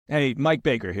Hey, Mike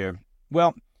Baker here.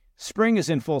 Well, spring is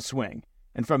in full swing,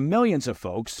 and for millions of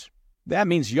folks, that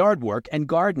means yard work and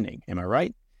gardening, am I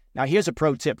right? Now, here's a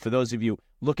pro tip for those of you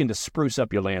looking to spruce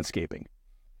up your landscaping.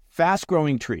 Fast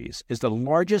Growing Trees is the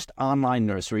largest online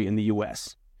nursery in the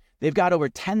U.S. They've got over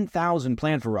 10,000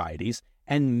 plant varieties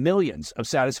and millions of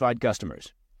satisfied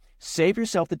customers. Save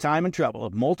yourself the time and trouble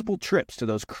of multiple trips to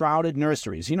those crowded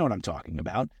nurseries. You know what I'm talking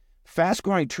about. Fast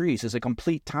Growing Trees is a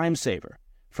complete time saver.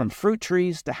 From fruit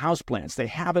trees to houseplants, they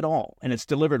have it all, and it's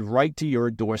delivered right to your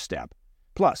doorstep.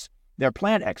 Plus, their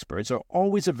plant experts are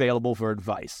always available for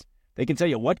advice. They can tell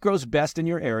you what grows best in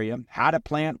your area, how to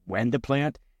plant, when to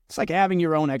plant. It's like having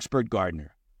your own expert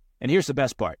gardener. And here's the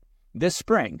best part. This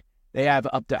spring, they have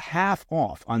up to half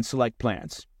off on select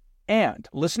plants. And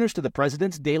listeners to the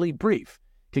President's Daily Brief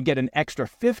can get an extra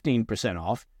 15%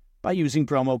 off by using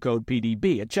promo code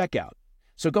PDB at checkout.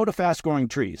 So go to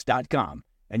fastgrowingtrees.com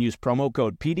and use promo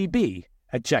code PDB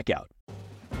at checkout.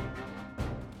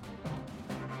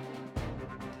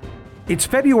 It's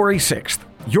February 6th.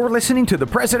 You're listening to the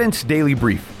President's Daily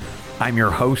Brief. I'm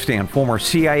your host and former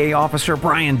CIA officer,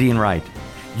 Brian Dean Wright.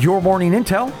 Your morning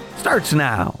intel starts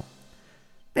now.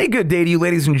 Hey, good day to you,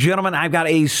 ladies and gentlemen. I've got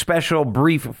a special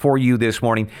brief for you this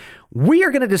morning. We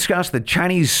are going to discuss the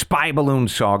Chinese spy balloon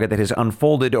saga that has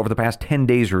unfolded over the past 10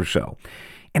 days or so.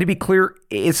 And to be clear,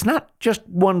 it's not just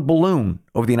one balloon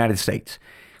over the United States.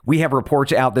 We have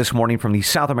reports out this morning from the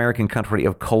South American country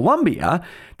of Colombia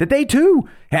that they too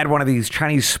had one of these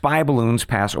Chinese spy balloons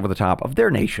pass over the top of their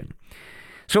nation.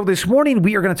 So this morning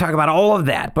we are going to talk about all of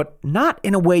that, but not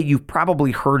in a way you've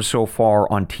probably heard so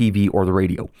far on TV or the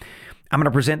radio. I'm going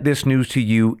to present this news to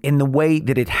you in the way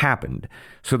that it happened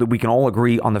so that we can all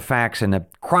agree on the facts in a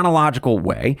chronological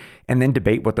way and then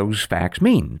debate what those facts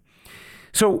mean.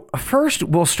 So first,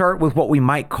 we'll start with what we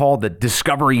might call the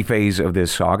discovery phase of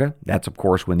this saga. That's, of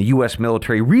course, when the U.S.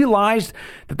 military realized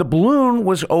that the balloon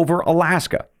was over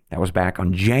Alaska. That was back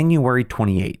on January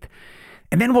 28th.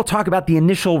 And then we'll talk about the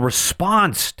initial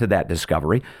response to that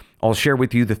discovery. I'll share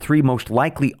with you the three most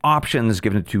likely options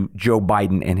given to Joe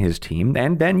Biden and his team,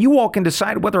 and then you all can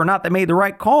decide whether or not they made the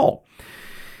right call.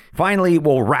 Finally,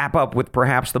 we'll wrap up with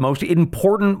perhaps the most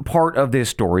important part of this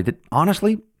story that,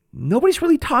 honestly, nobody's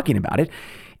really talking about it,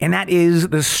 and that is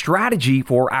the strategy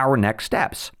for our next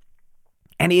steps.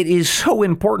 And it is so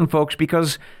important, folks,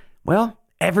 because, well,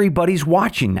 everybody's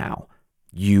watching now.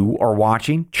 You are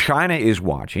watching, China is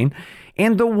watching,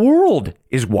 and the world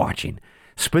is watching,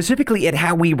 specifically at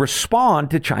how we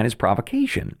respond to China's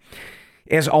provocation.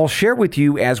 As I'll share with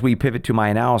you as we pivot to my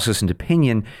analysis and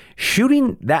opinion,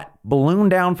 shooting that balloon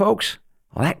down, folks,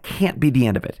 well, that can't be the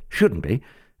end of it. Shouldn't be,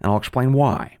 and I'll explain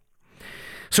why.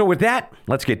 So with that,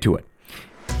 let's get to it.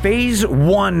 Phase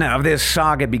one of this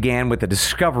saga began with the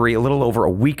discovery a little over a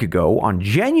week ago on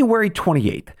January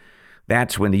 28th.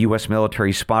 That's when the U.S.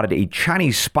 military spotted a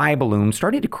Chinese spy balloon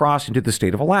starting to cross into the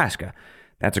state of Alaska.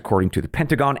 That's according to the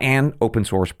Pentagon and open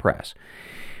source press.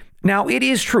 Now, it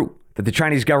is true that the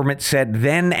Chinese government said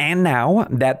then and now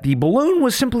that the balloon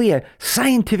was simply a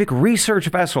scientific research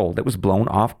vessel that was blown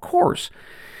off course.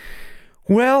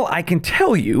 Well, I can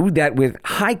tell you that with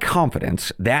high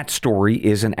confidence, that story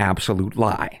is an absolute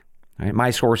lie. Right?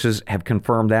 My sources have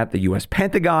confirmed that. The U.S.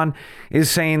 Pentagon is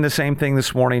saying the same thing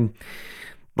this morning.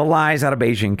 The lies out of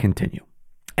Beijing continue.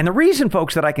 And the reason,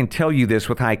 folks, that I can tell you this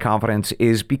with high confidence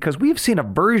is because we've seen a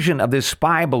version of this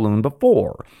spy balloon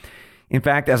before. In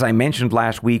fact, as I mentioned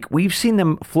last week, we've seen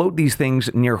them float these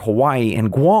things near Hawaii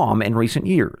and Guam in recent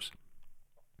years.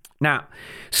 Now,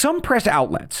 some press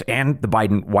outlets and the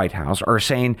Biden White House are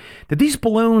saying that these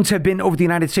balloons have been over the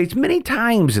United States many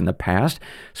times in the past,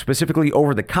 specifically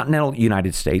over the continental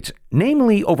United States,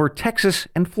 namely over Texas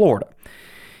and Florida.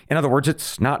 In other words,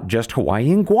 it's not just Hawaii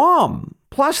and Guam.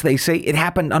 Plus, they say it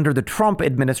happened under the Trump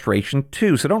administration,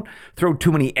 too. So don't throw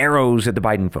too many arrows at the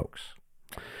Biden folks.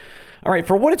 All right,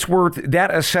 for what it's worth,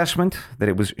 that assessment that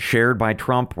it was shared by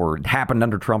Trump or it happened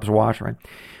under Trump's watch, right?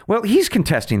 Well, he's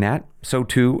contesting that. So,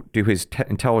 too, do his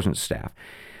intelligence staff.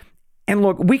 And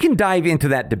look, we can dive into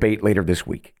that debate later this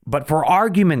week. But for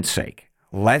argument's sake,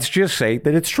 let's just say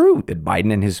that it's true that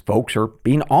Biden and his folks are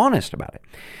being honest about it.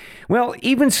 Well,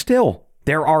 even still,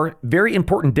 there are very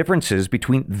important differences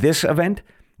between this event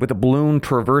with a balloon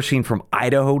traversing from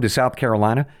Idaho to South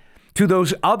Carolina to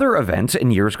those other events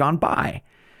in years gone by.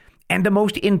 And the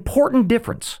most important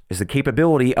difference is the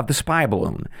capability of the spy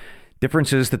balloon.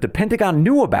 Differences that the Pentagon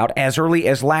knew about as early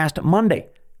as last Monday,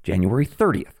 January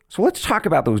 30th. So let's talk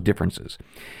about those differences.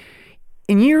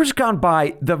 In years gone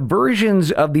by, the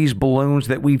versions of these balloons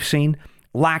that we've seen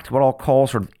lacked what I'll call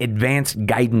sort of advanced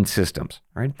guidance systems,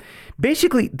 right?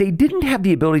 Basically, they didn't have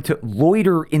the ability to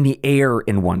loiter in the air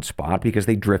in one spot because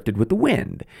they drifted with the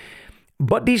wind.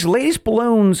 But these latest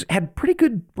balloons had pretty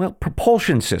good,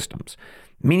 propulsion systems,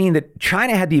 meaning that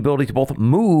China had the ability to both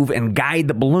move and guide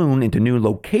the balloon into new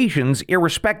locations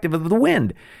irrespective of the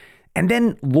wind, and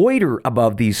then loiter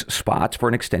above these spots for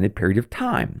an extended period of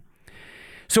time.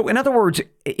 So in other words,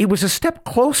 it was a step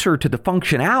closer to the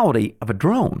functionality of a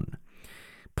drone.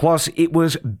 Plus, it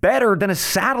was better than a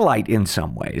satellite in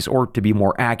some ways, or to be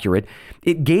more accurate,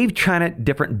 it gave China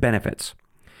different benefits.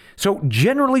 So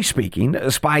generally speaking,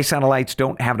 spy satellites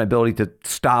don't have an ability to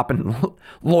stop and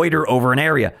loiter over an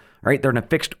area, right? They're in a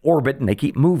fixed orbit and they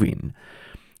keep moving.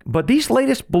 But these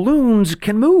latest balloons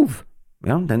can move.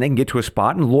 Then they can get to a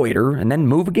spot and loiter and then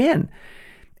move again.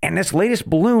 And this latest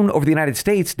balloon over the United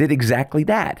States did exactly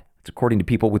that. It's according to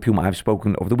people with whom I've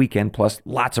spoken over the weekend, plus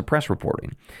lots of press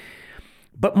reporting.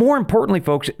 But more importantly,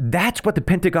 folks, that's what the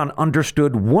Pentagon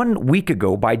understood 1 week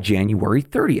ago by January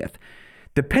 30th.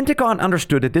 The Pentagon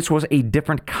understood that this was a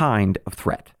different kind of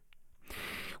threat,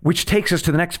 which takes us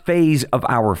to the next phase of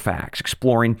our facts,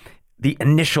 exploring the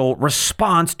initial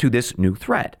response to this new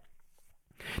threat.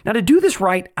 Now, to do this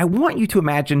right, I want you to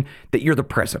imagine that you're the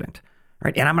president,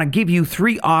 right? And I'm going to give you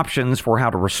 3 options for how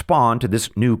to respond to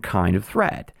this new kind of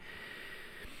threat.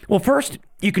 Well, first,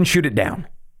 you can shoot it down.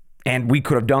 And we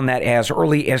could have done that as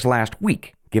early as last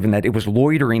week, given that it was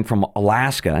loitering from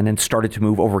Alaska and then started to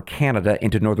move over Canada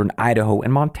into northern Idaho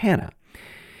and Montana.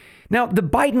 Now, the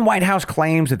Biden White House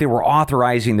claims that they were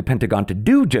authorizing the Pentagon to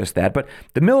do just that, but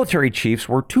the military chiefs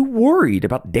were too worried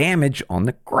about damage on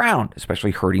the ground,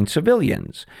 especially hurting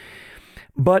civilians.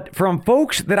 But from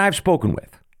folks that I've spoken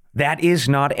with, that is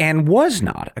not and was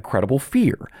not a credible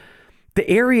fear. The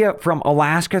area from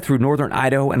Alaska through northern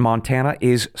Idaho and Montana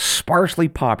is sparsely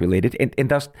populated, and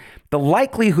thus the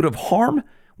likelihood of harm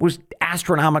was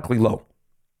astronomically low.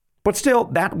 But still,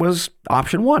 that was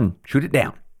option 1, shoot it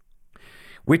down.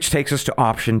 Which takes us to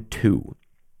option 2.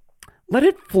 Let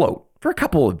it float for a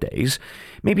couple of days,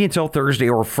 maybe until Thursday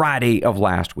or Friday of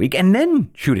last week, and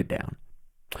then shoot it down.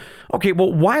 Okay,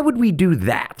 well, why would we do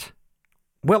that?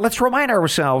 Well, let's remind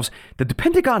ourselves that the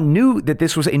Pentagon knew that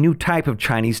this was a new type of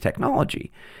Chinese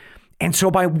technology. And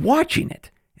so by watching it,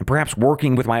 and perhaps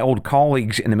working with my old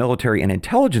colleagues in the military and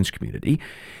intelligence community,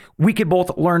 we could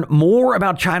both learn more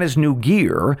about China's new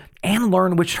gear and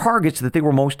learn which targets that they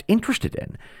were most interested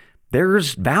in.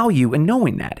 There's value in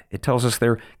knowing that. It tells us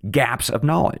their gaps of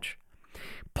knowledge.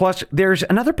 Plus, there's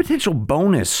another potential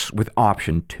bonus with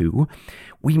option 2.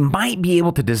 We might be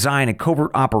able to design a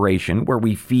covert operation where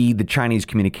we feed the Chinese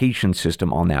communication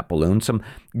system on that balloon some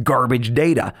garbage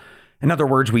data. In other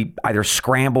words, we either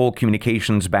scramble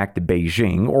communications back to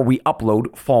Beijing or we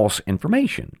upload false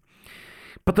information.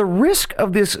 But the risk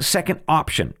of this second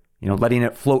option, letting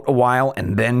it float a while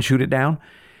and then shoot it down,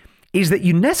 is that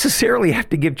you necessarily have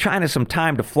to give China some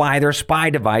time to fly their spy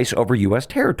device over U.S.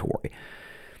 territory.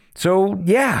 So,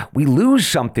 yeah, we lose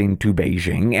something to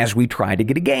Beijing as we try to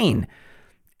get a gain.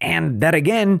 And that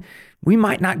again, we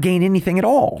might not gain anything at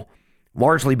all,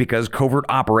 largely because covert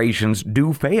operations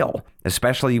do fail,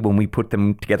 especially when we put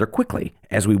them together quickly,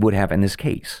 as we would have in this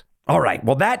case. All right,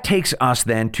 well, that takes us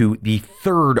then to the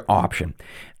third option.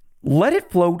 Let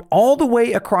it float all the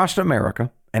way across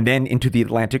America and then into the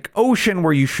Atlantic Ocean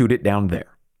where you shoot it down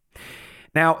there.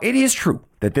 Now, it is true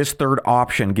that this third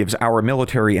option gives our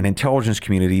military and intelligence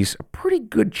communities a pretty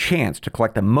good chance to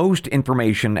collect the most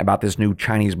information about this new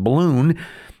Chinese balloon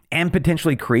and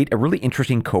potentially create a really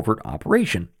interesting covert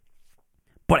operation.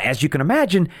 But as you can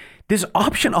imagine, this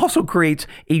option also creates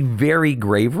a very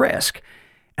grave risk.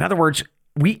 In other words,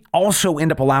 we also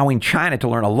end up allowing China to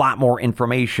learn a lot more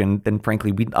information than,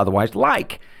 frankly, we'd otherwise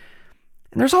like.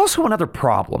 And there's also another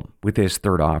problem with this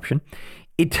third option.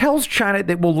 It tells China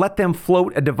that we'll let them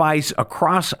float a device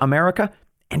across America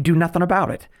and do nothing about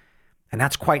it. And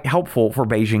that's quite helpful for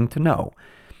Beijing to know.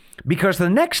 Because the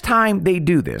next time they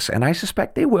do this, and I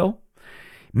suspect they will,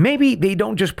 maybe they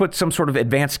don't just put some sort of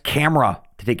advanced camera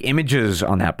to take images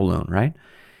on that balloon, right?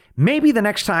 Maybe the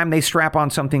next time they strap on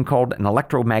something called an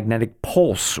electromagnetic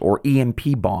pulse or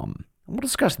EMP bomb. We'll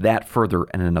discuss that further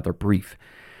in another brief.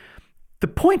 The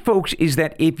point, folks, is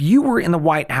that if you were in the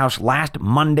White House last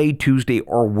Monday, Tuesday,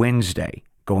 or Wednesday,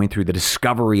 going through the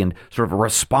discovery and sort of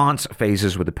response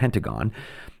phases with the Pentagon,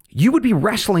 you would be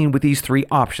wrestling with these 3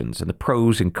 options and the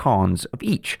pros and cons of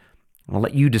each. I'll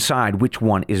let you decide which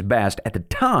one is best at the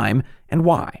time and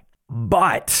why.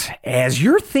 But as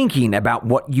you're thinking about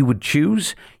what you would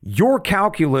choose, your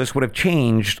calculus would have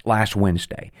changed last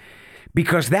Wednesday.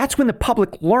 because that's when the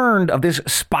public learned of this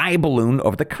spy balloon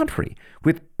over the country,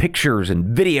 with pictures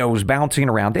and videos bouncing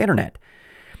around the internet.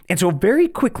 And so very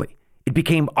quickly, it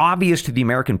became obvious to the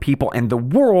American people and the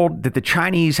world that the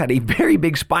Chinese had a very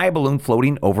big spy balloon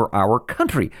floating over our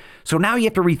country. So now you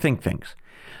have to rethink things.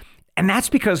 And that's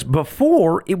because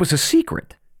before it was a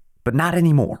secret, but not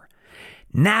anymore.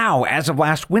 Now, as of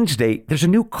last Wednesday, there's a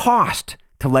new cost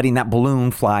to letting that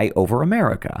balloon fly over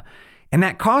America. And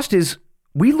that cost is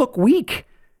we look weak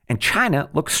and China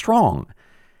looks strong.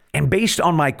 And based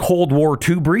on my Cold War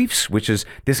II briefs, which is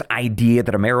this idea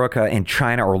that America and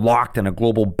China are locked in a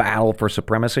global battle for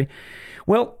supremacy,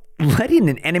 well, letting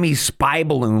an enemy spy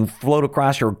balloon float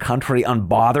across your country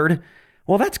unbothered,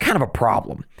 well, that's kind of a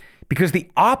problem because the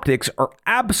optics are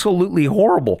absolutely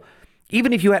horrible.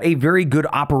 Even if you had a very good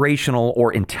operational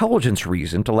or intelligence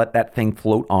reason to let that thing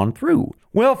float on through.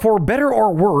 Well, for better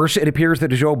or worse, it appears that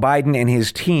Joe Biden and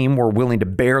his team were willing to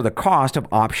bear the cost of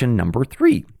option number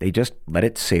 3. They just let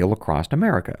it sail across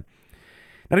America.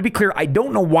 Now, to be clear, I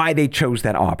don't know why they chose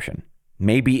that option.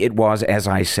 Maybe it was, as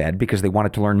I said, because they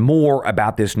wanted to learn more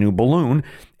about this new balloon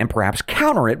and perhaps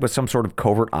counter it with some sort of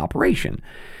covert operation.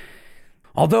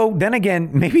 Although, then again,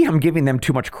 maybe I'm giving them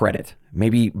too much credit.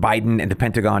 Maybe Biden and the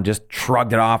Pentagon just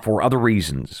shrugged it off for other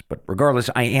reasons. But regardless,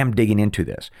 I am digging into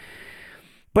this.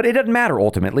 But it doesn't matter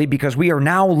ultimately because we are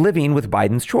now living with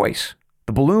Biden's choice.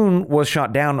 The balloon was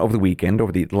shot down over the weekend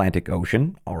over the Atlantic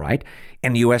Ocean, all right,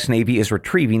 and the U.S. Navy is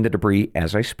retrieving the debris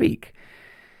as I speak.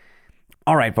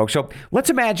 All right, folks, so let's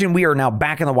imagine we are now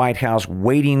back in the White House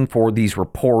waiting for these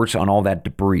reports on all that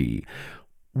debris.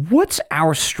 What's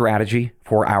our strategy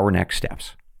for our next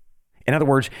steps? In other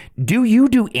words, do you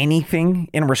do anything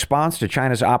in response to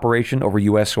China's operation over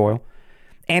U.S. soil?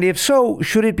 And if so,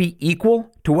 should it be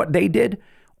equal to what they did?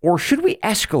 Or should we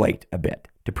escalate a bit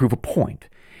to prove a point?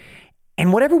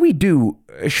 And whatever we do,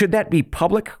 should that be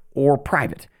public or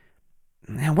private?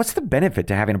 Now, what's the benefit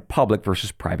to having a public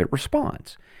versus private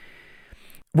response?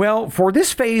 Well, for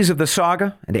this phase of the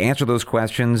saga, and to answer those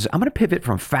questions, I'm going to pivot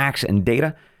from facts and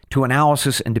data to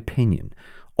analysis and opinion,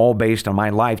 all based on my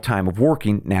lifetime of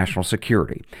working national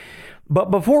security.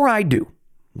 But before I do,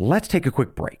 let's take a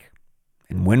quick break.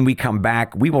 And when we come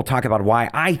back, we will talk about why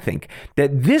I think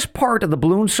that this part of the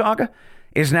balloon saga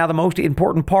is now the most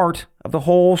important part of the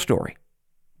whole story.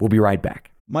 We'll be right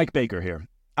back. Mike Baker here.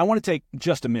 I want to take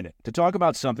just a minute to talk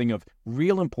about something of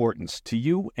real importance to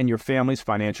you and your family's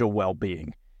financial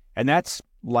well-being, and that's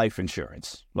life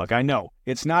insurance. Look, I know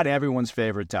it's not everyone's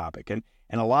favorite topic, and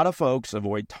a lot of folks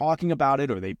avoid talking about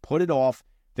it or they put it off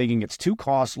thinking it's too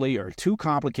costly or too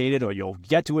complicated or you'll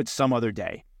get to it some other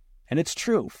day. And it's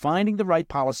true, finding the right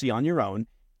policy on your own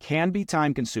can be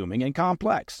time-consuming and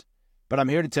complex. But I'm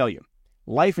here to tell you,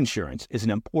 life insurance is an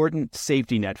important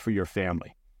safety net for your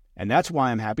family. And that's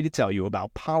why I'm happy to tell you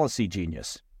about Policy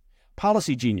Genius.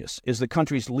 Policy Genius is the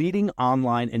country's leading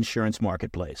online insurance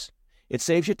marketplace. It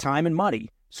saves you time and money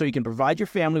so you can provide your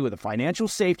family with a financial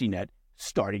safety net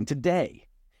starting today.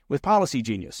 With Policy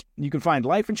Genius, you can find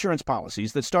life insurance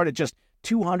policies that start at just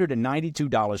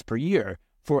 $292 per year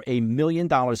for $1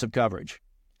 million of coverage.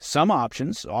 Some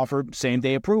options offer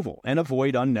same-day approval and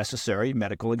avoid unnecessary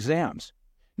medical exams.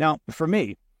 Now, for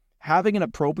me, having an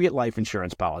appropriate life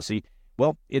insurance policy,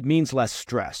 well, it means less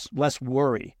stress, less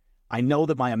worry. I know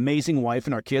that my amazing wife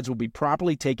and our kids will be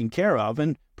properly taken care of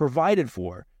and provided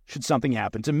for should something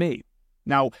happen to me.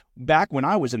 Now, back when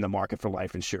I was in the market for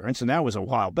life insurance, and that was a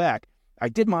while back, I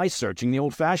did my searching the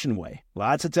old-fashioned way.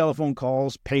 Lots of telephone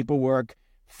calls, paperwork,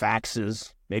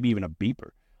 faxes, maybe even a beeper.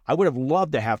 I would have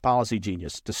loved to have Policy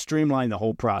Genius to streamline the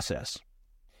whole process.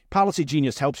 Policy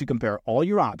Genius helps you compare all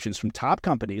your options from top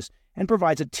companies and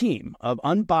provides a team of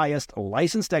unbiased,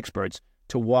 licensed experts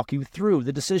to walk you through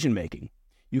the decision-making.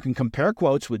 You can compare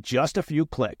quotes with just a few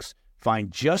clicks,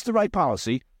 find just the right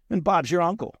policy, and Bob's your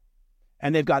uncle.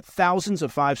 And they've got thousands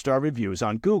of 5-star reviews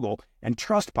on Google and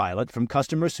Trustpilot from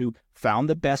customers who found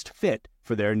the best fit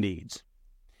for their needs.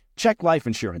 Check life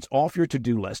insurance off your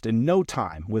to-do list in no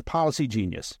time with Policy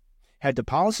Genius. Head to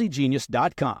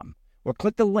policygenius.com or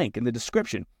click the link in the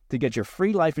description to get your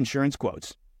free life insurance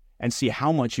quotes and see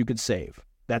how much you could save.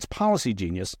 That's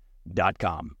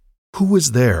policygenius.com. Who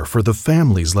is there for the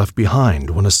families left behind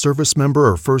when a service member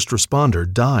or first responder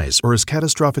dies or is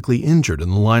catastrophically injured in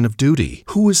the line of duty?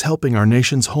 Who is helping our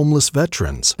nation's homeless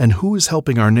veterans? And who is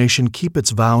helping our nation keep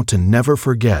its vow to never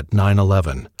forget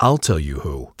 9/11? I'll tell you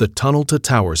who. The Tunnel to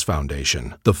Towers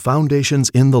Foundation. The foundation's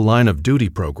In the Line of Duty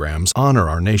programs honor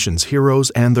our nation's heroes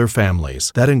and their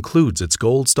families. That includes its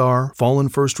Gold Star, Fallen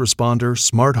First Responder,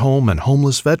 Smart Home, and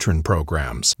Homeless Veteran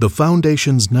programs. The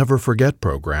foundation's Never Forget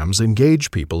programs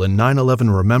engage people in 9/11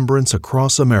 remembrance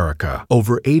across America.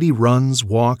 Over 80 runs,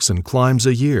 walks, and climbs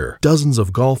a year, dozens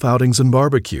of golf outings and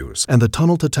barbecues, and the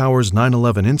Tunnel to Towers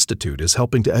 9/11 Institute is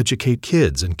helping to educate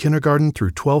kids in kindergarten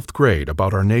through 12th grade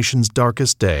about our nation's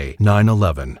darkest day,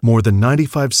 9/11. More than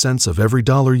 95 cents of every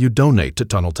dollar you donate to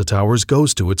Tunnel to Towers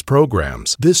goes to its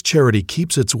programs. This charity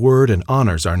keeps its word and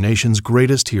honors our nation's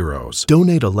greatest heroes.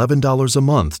 Donate $11 a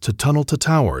month to Tunnel to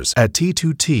Towers at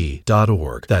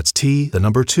T2T.org. That's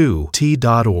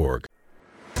T2T.org.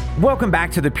 Welcome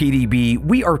back to the PDB.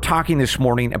 We are talking this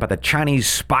morning about the Chinese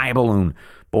spy balloon,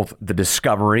 both the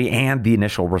discovery and the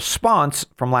initial response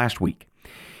from last week.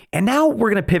 And now we're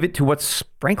going to pivot to what's,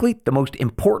 frankly, the most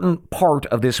important part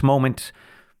of this moment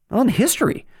in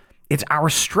history. It's our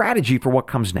strategy for what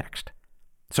comes next.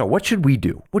 So what should we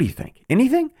do? What do you think?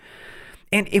 Anything?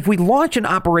 And if we launch an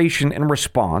operation in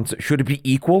response, should it be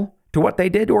equal to what they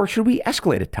did, or should we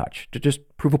escalate a touch to just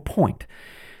prove a point?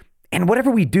 And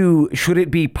whatever we do, should it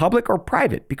be public or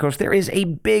private? Because there is a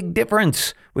big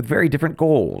difference with very different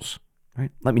goals.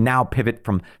 Right? Let me now pivot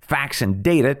from facts and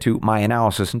data to my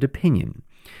analysis and opinion.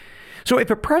 So if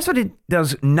a president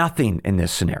does nothing in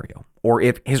this scenario, or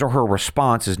if his or her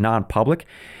response is non-public,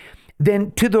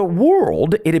 then to the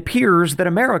world, it appears that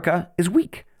America is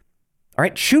weak. All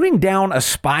right, shooting down a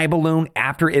spy balloon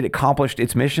after it accomplished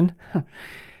its mission,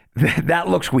 that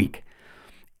looks weak.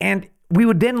 And we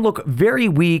would then look very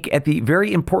weak at the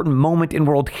very important moment in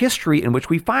world history in which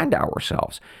we find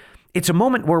ourselves. It's a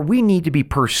moment where we need to be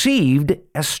perceived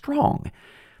as strong.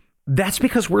 That's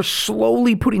because we're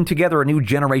slowly putting together a new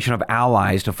generation of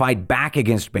allies to fight back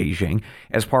against Beijing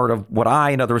as part of what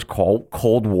I and others call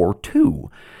Cold War II.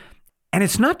 And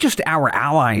it's not just our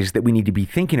allies that we need to be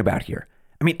thinking about here.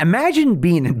 I mean, imagine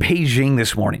being in Beijing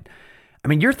this morning. I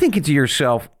mean, you're thinking to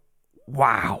yourself,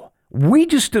 wow, we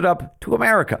just stood up to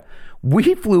America.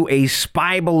 We flew a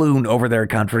spy balloon over their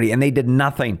country and they did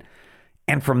nothing.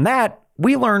 And from that,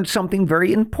 we learned something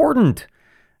very important.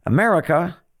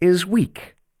 America is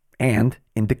weak and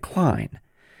in decline.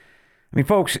 I mean,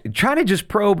 folks, China just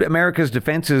probed America's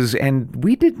defenses and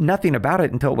we did nothing about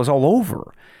it until it was all over.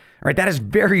 All right, that is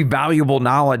very valuable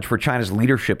knowledge for China's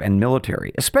leadership and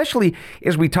military, especially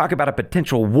as we talk about a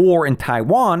potential war in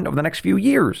Taiwan over the next few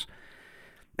years.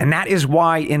 And that is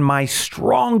why, in my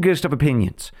strongest of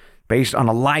opinions, based on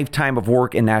a lifetime of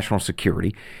work in national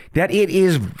security, that it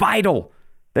is vital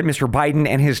that Mr. Biden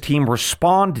and his team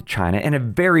respond to China in a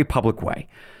very public way.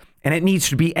 And it needs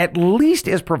to be at least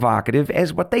as provocative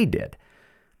as what they did.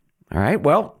 All right,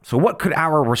 well, so what could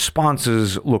our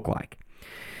responses look like?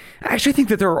 I actually think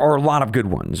that there are a lot of good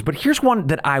ones, but here's one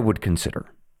that I would consider.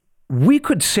 We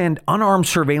could send unarmed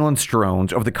surveillance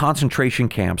drones over the concentration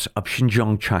camps of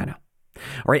Xinjiang, China.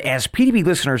 All right, as PDB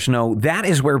listeners know, that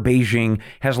is where Beijing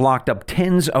has locked up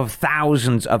tens of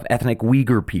thousands of ethnic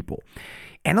Uyghur people.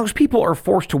 And those people are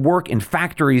forced to work in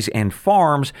factories and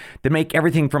farms that make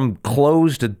everything from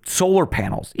clothes to solar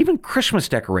panels, even Christmas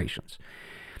decorations.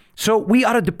 So we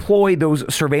ought to deploy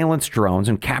those surveillance drones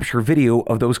and capture video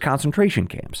of those concentration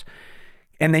camps.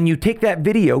 And then you take that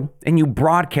video and you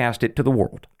broadcast it to the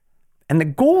world. And the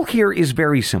goal here is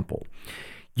very simple.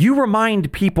 You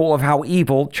remind people of how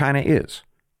evil China is.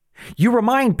 You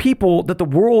remind people that the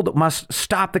world must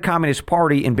stop the Communist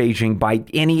Party in Beijing by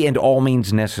any and all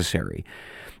means necessary.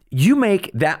 You make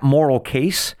that moral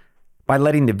case by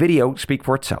letting the video speak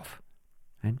for itself.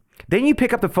 Then you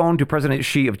pick up the phone to President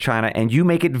Xi of China and you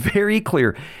make it very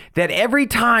clear that every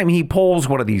time he pulls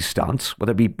one of these stunts,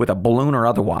 whether it be with a balloon or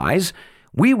otherwise,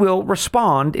 we will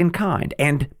respond in kind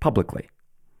and publicly.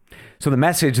 So the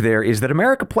message there is that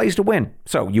America plays to win.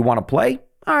 So you want to play?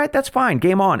 All right, that's fine.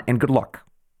 Game on and good luck.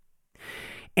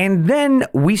 And then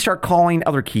we start calling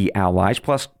other key allies,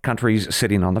 plus countries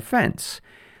sitting on the fence.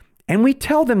 And we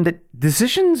tell them that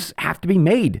decisions have to be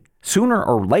made sooner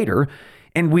or later.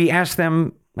 And we ask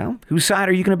them, well, whose side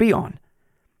are you going to be on?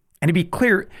 And to be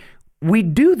clear, we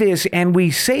do this and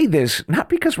we say this not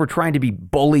because we're trying to be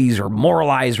bullies or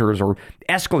moralizers or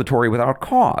escalatory without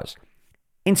cause.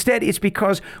 Instead, it's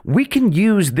because we can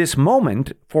use this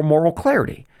moment for moral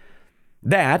clarity.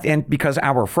 That, and because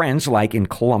our friends, like in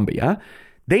Colombia,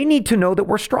 they need to know that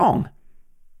we're strong.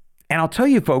 And I'll tell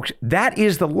you, folks, that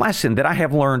is the lesson that I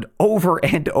have learned over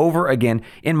and over again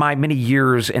in my many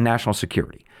years in national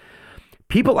security.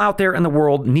 People out there in the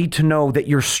world need to know that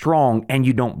you're strong and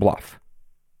you don't bluff.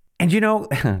 And you know,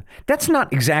 that's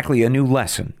not exactly a new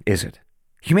lesson, is it?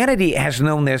 Humanity has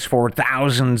known this for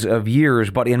thousands of years,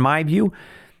 but in my view,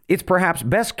 it's perhaps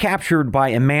best captured by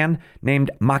a man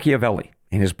named Machiavelli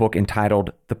in his book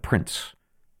entitled The Prince.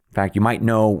 In fact, you might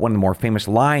know one of the more famous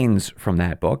lines from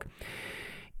that book.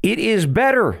 "It is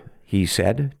better," he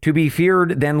said, to be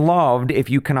feared than loved if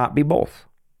you cannot be both.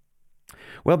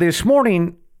 Well, this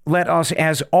morning, let us,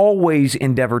 as always,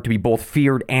 endeavor to be both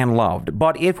feared and loved.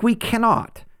 But if we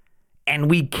cannot, and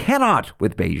we cannot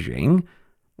with Beijing,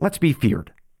 let's be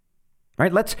feared.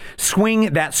 Right? Let's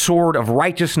swing that sword of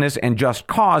righteousness and just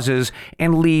causes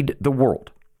and lead the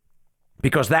world.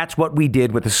 Because that's what we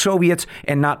did with the Soviets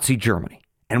and Nazi Germany.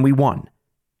 And we won.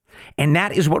 And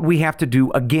that is what we have to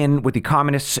do again with the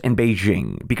communists in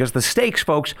Beijing. Because the stakes,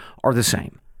 folks, are the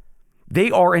same.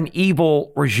 They are an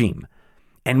evil regime.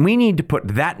 And we need to put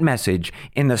that message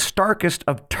in the starkest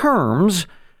of terms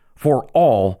for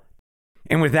all.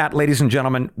 And with that, ladies and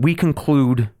gentlemen, we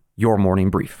conclude your morning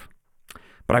brief.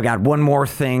 But I've got one more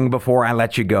thing before I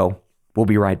let you go. We'll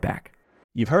be right back.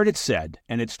 You've heard it said,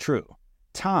 and it's true.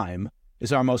 Time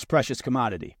is our most precious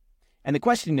commodity. And the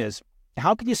question is,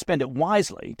 how can you spend it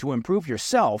wisely to improve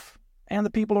yourself and the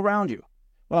people around you?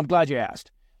 Well, I'm glad you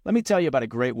asked. Let me tell you about a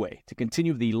great way to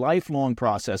continue the lifelong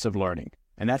process of learning,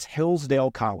 and that's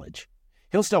Hillsdale College.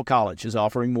 Hillsdale College is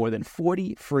offering more than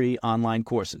 40 free online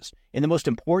courses in the most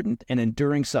important and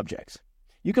enduring subjects.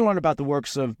 You can learn about the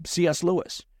works of C.S.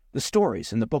 Lewis, the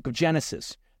stories in the book of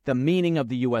Genesis, the meaning of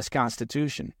the U.S.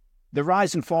 Constitution, the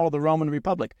rise and fall of the Roman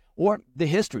Republic, or the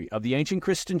history of the ancient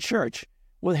Christian church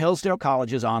with Hillsdale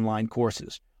College's online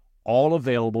courses, all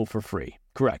available for free.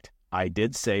 Correct, I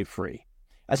did say free.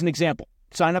 As an example,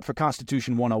 sign up for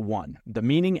Constitution 101, the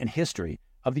meaning and history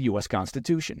of the U.S.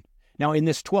 Constitution. Now, in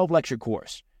this 12-lecture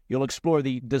course, you'll explore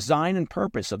the design and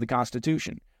purpose of the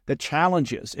Constitution, the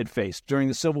challenges it faced during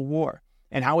the Civil War,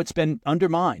 and how it's been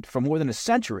undermined for more than a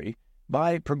century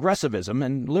by progressivism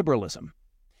and liberalism.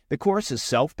 The course is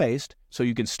self-paced, so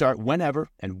you can start whenever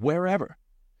and wherever.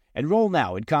 Enroll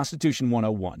now in Constitution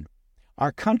 101.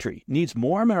 Our country needs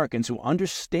more Americans who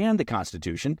understand the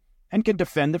Constitution and can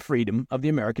defend the freedom of the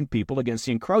American people against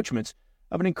the encroachments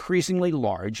of an increasingly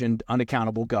large and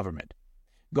unaccountable government.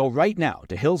 Go right now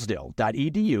to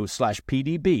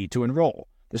hillsdale.edu/PDB to enroll.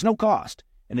 There's no cost,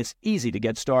 and it's easy to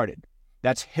get started.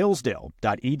 That's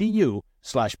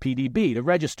hillsdale.edu/PDB to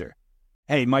register.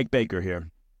 Hey, Mike Baker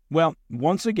here. Well,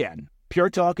 once again,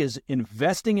 Pure Talk is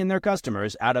investing in their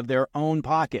customers out of their own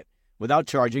pocket without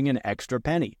charging an extra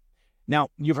penny. Now,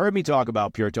 you've heard me talk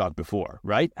about Pure Talk before,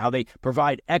 right? How they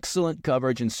provide excellent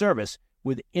coverage and service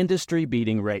with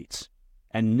industry-beating rates.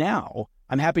 And now,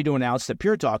 I'm happy to announce that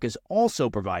Pure Talk is also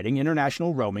providing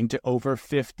international roaming to over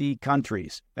 50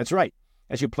 countries. That's right.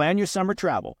 As you plan your summer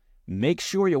travel, make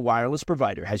sure your wireless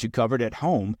provider has you covered at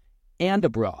home and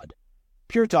abroad.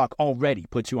 Pure Talk already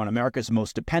puts you on America's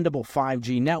most dependable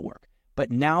 5G network,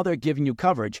 but now they're giving you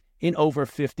coverage in over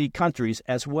 50 countries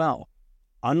as well.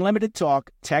 Unlimited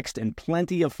talk, text, and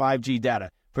plenty of 5G data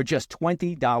for just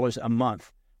 $20 a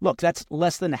month. Look, that's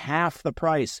less than half the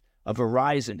price of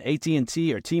Verizon,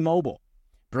 AT&T, or T-Mobile.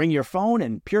 Bring your phone,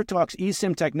 and Pure Talk's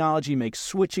eSIM technology makes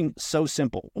switching so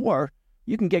simple. Or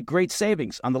you can get great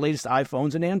savings on the latest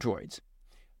iPhones and Androids.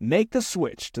 Make the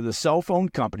switch to the cell phone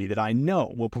company that I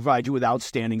know will provide you with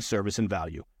outstanding service and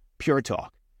value, Pure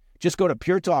Talk. Just go to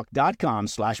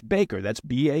puretalk.com/Baker, that's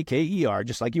B-A-K-E-R,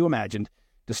 just like you imagined,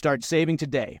 to start saving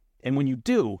today. And when you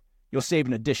do, you'll save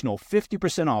an additional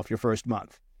 50% off your first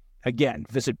month. Again,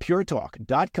 visit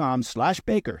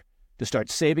puretalk.com/Baker to start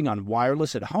saving on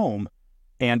wireless at home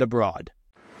and abroad.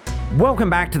 Welcome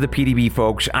back to the PDB,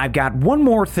 folks. I've got one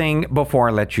more thing before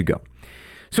I let you go.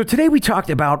 So today we talked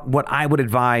about what I would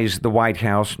advise the White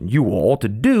House, you all, to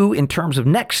do in terms of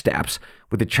next steps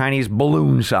with the Chinese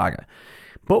balloon saga.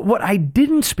 But what I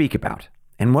didn't speak about,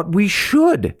 and what we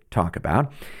should talk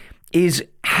about, is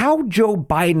how Joe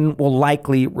Biden will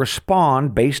likely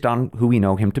respond based on who we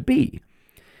know him to be.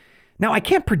 Now, I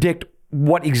can't predict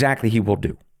what exactly he will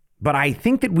do, but I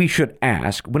think that we should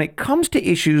ask, when it comes to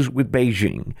issues with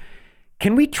Beijing,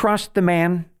 can we trust the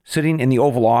man sitting in the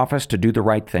Oval Office to do the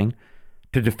right thing,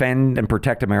 to defend and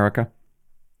protect America?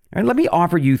 All right, let me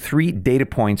offer you 3 data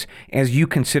points as you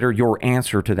consider your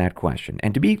answer to that question.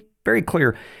 And to be very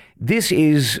clear, this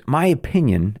is my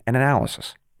opinion and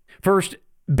analysis. First,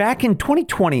 back in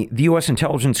 2020, the U.S.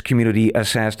 intelligence community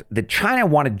assessed that China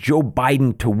wanted Joe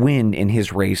Biden to win in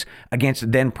his race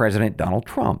against then-President Donald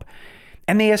Trump.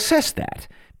 And they assessed that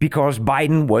because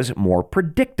Biden was more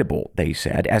predictable, they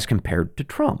said, as compared to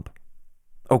Trump.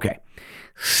 Okay,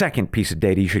 second piece of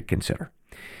data you should consider.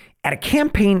 At a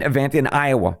campaign event in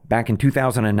Iowa back in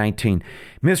 2019,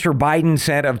 Mr. Biden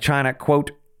said of China,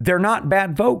 quote, "They're not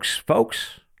bad folks,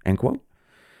 end quote.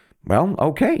 Well,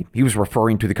 okay, he was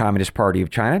referring to the Communist Party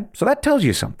of China, so that tells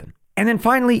you something. And then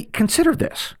finally, consider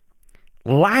this.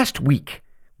 Last week,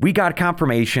 we got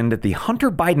confirmation that the Hunter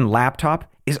Biden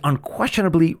laptop is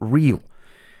unquestionably real.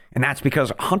 And that's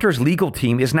because Hunter's legal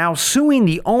team is now suing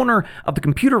the owner of the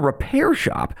computer repair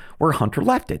shop where Hunter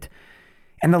left it.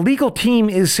 And the legal team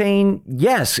is saying,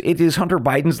 yes, it is Hunter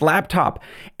Biden's laptop,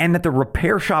 and that the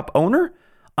repair shop owner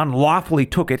unlawfully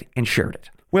took it and shared it.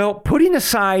 Well, putting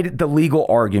aside the legal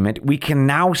argument, we can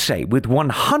now say with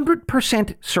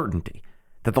 100% certainty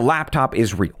that the laptop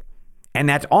is real. And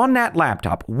that on that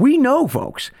laptop, we know,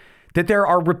 folks, that there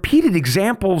are repeated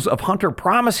examples of Hunter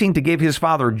promising to give his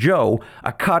father, Joe,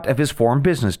 a cut of his foreign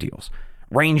business deals,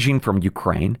 ranging from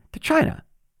Ukraine to China.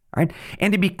 Right?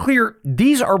 And to be clear,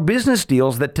 these are business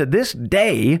deals that to this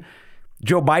day,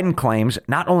 Joe Biden claims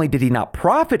not only did he not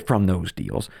profit from those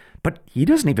deals, but he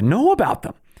doesn't even know about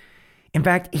them. In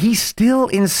fact, he still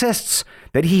insists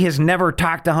that he has never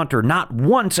talked to Hunter, not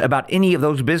once, about any of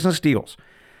those business deals.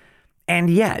 And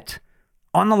yet,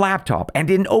 on the laptop and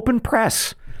in open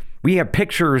press, we have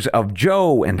pictures of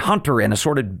Joe and Hunter and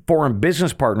assorted foreign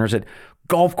business partners at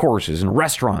golf courses and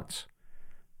restaurants.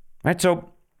 Right?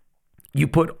 So you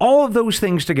put all of those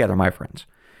things together, my friends.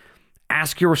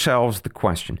 Ask yourselves the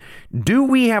question, do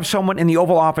we have someone in the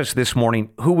Oval Office this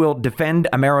morning who will defend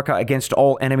America against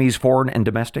all enemies, foreign and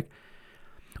domestic?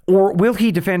 Or will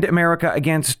he defend America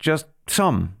against just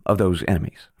some of those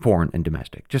enemies, foreign and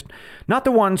domestic? Just not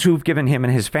the ones who've given him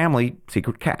and his family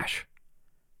secret cash.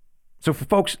 So for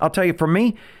folks, I'll tell you, for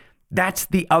me, that's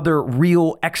the other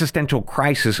real existential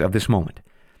crisis of this moment.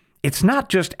 It's not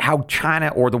just how China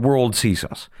or the world sees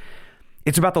us.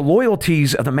 It's about the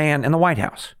loyalties of the man in the White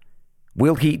House.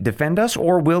 Will he defend us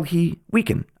or will he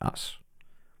weaken us?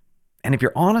 And if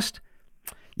you're honest,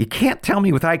 you can't tell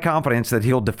me with high confidence that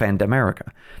he'll defend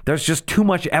America. There's just too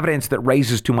much evidence that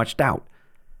raises too much doubt.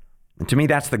 And to me,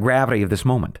 that's the gravity of this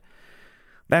moment.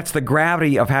 That's the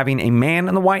gravity of having a man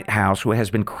in the White House who has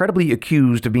been credibly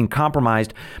accused of being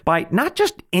compromised by not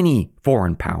just any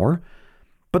foreign power,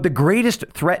 but the greatest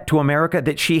threat to America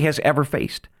that she has ever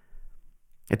faced.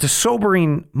 It's a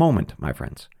sobering moment, my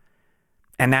friends.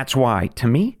 And that's why, to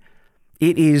me,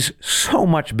 it is so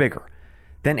much bigger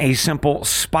than a simple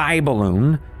spy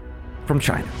balloon from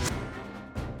China.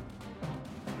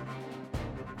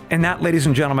 And that, ladies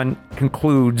and gentlemen,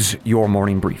 concludes your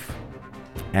morning brief.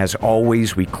 As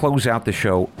always, we close out the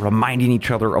show reminding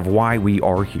each other of why we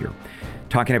are here,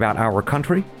 talking about our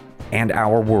country and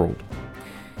our world.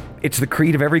 It's the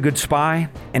creed of every good spy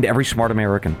and every smart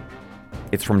American.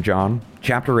 It's from John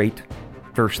chapter 8,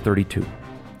 verse 32.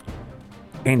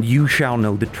 And you shall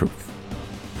know the truth,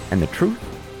 and the truth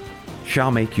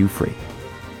shall make you free.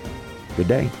 Good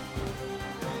day.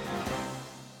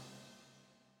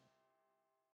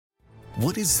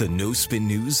 What is the No Spin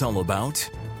News all about?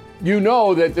 You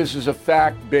know that this is a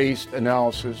fact-based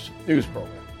analysis news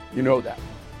program. You know that.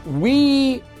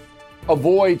 We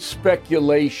avoid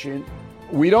speculation.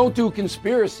 We don't do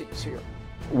conspiracies here.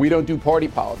 We don't do party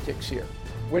politics here.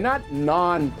 We're not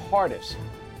nonpartisan.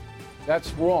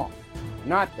 That's wrong.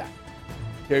 Not that.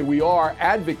 Okay, we are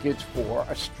advocates for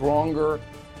a stronger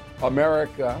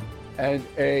America and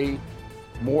a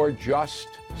more just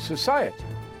society.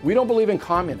 We don't believe in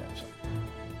communism.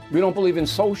 We don't believe in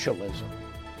socialism.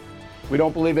 We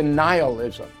don't believe in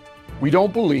nihilism. We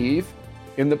don't believe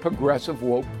in the progressive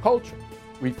woke culture.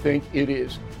 We think it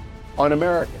is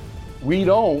un-American. We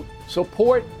don't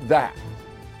support that.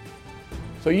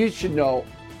 So you should know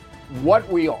what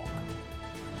we are,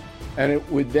 and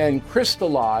it would then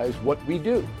crystallize what we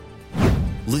do.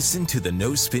 Listen to the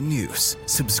No Spin News.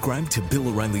 Subscribe to Bill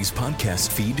O'Reilly's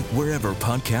podcast feed wherever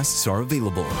podcasts are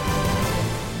available.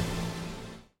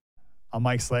 I'm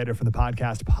Mike Slater from the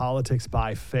podcast Politics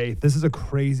by Faith. This is a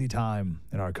crazy time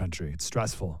in our country. It's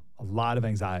stressful, a lot of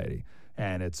anxiety,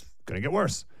 and it's going to get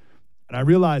worse. And I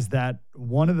realized that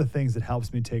one of the things that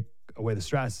helps me take away the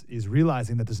stress is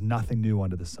realizing that there's nothing new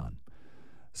under the sun.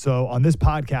 So on this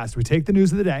podcast, we take the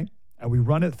news of the day and we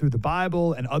run it through the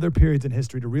Bible and other periods in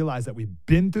history to realize that we've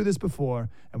been through this before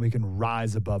and we can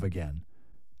rise above again.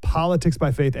 Politics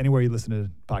by Faith, anywhere you listen to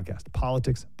the podcast.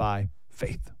 Politics by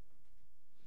Faith.